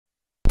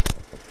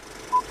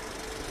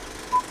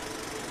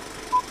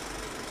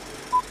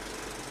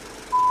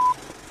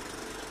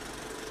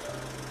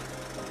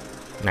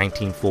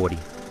1940,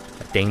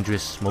 a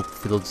dangerous,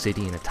 smoke-filled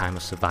city in a time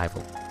of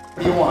survival.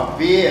 What do you want,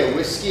 beer,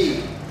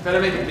 whiskey? Better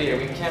make a beer,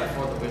 we can't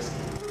afford the whiskey.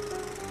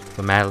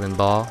 For Madeline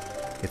Ball,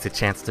 it's a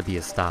chance to be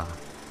a star.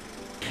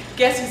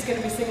 Guess who's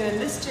gonna be singing in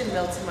this gin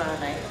mill tomorrow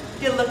night?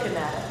 You're looking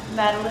at it,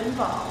 Madeline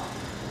Ball.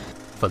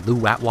 For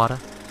Lou Atwater,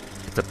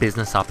 it's a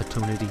business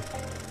opportunity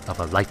of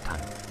a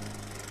lifetime.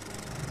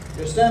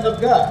 You're a stand-up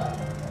guy.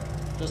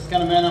 Just the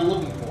kind of man I'm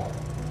looking for.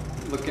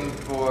 Looking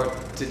for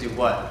to do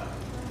what?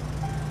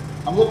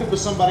 I'm looking for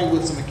somebody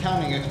with some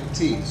accounting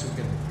expertise who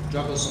can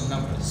juggle some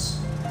numbers.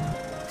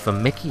 For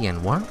Mickey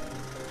and Worm,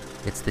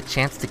 it's the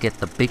chance to get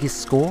the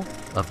biggest score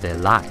of their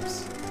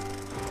lives.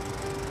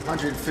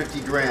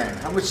 150 grand.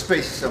 How much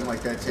space does something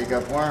like that take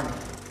up, Worm?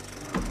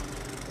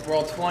 We're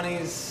all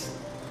 20s.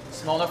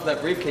 Small enough for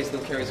that briefcase Lou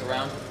carries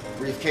around.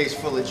 Briefcase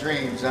full of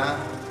dreams, huh?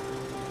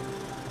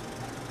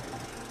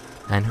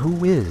 And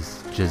who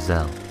is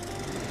Giselle?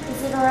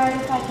 Is it alright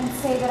if I can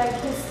say that I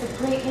kissed the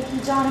great Nicky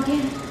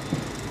Donegan?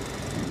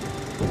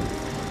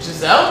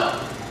 Giselle?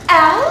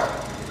 Al?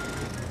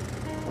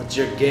 What's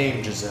your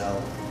game,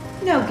 Giselle?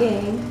 No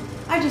game.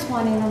 I just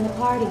want in on the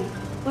party,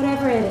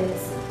 whatever it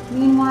is.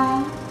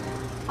 Meanwhile,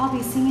 I'll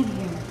be singing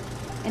here.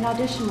 An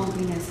audition won't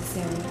be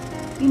necessary.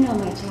 You know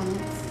my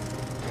talents.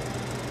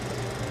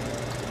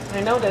 I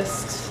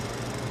noticed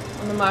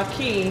on the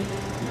marquee,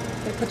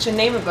 they put your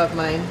name above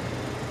mine.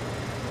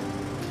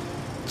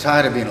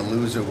 Tired of being a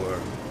loser,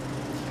 Worm.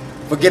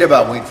 Forget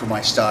about waiting for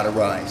my star to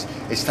rise.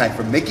 It's time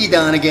for Mickey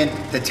Donegan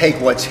to take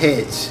what's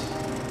his.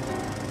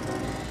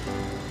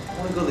 I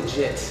want to go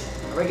legit.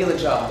 A regular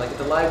job, like at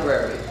the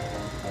library.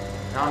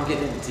 Now I'm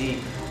getting in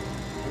deep.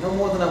 I know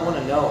more than I want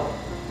to know.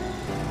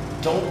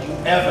 Don't you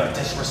ever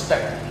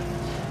disrespect me.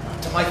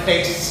 Not to my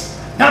face,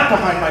 not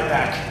behind my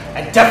back,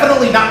 and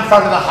definitely not in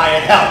front of the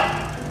hired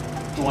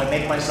help. Do I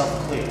make myself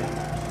clear?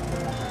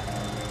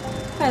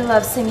 I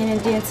love singing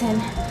and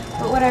dancing,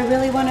 but what I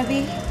really want to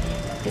be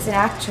is an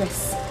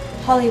actress.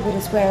 Hollywood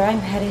is where I'm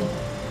headed.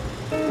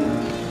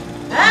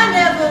 I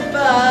never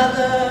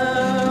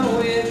bother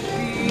with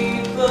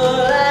people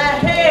I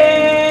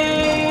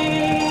hate.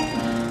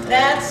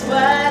 That's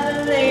why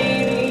the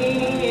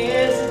lady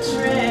is a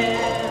trend.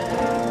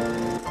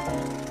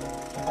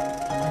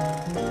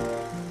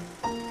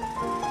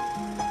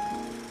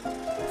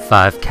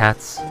 Five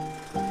cats,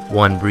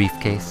 one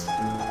briefcase,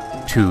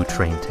 2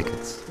 train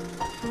tickets.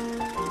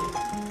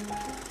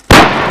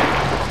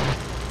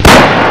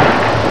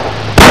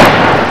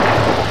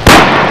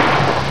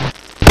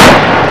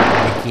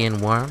 Mickey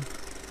and Worm,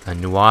 a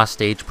noir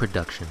stage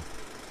production,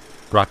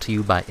 brought to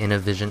you by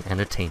Intervision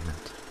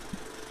Entertainment.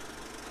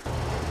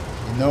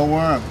 You know,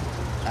 Worm,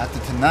 after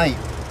tonight,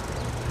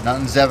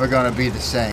 nothing's ever gonna be the same.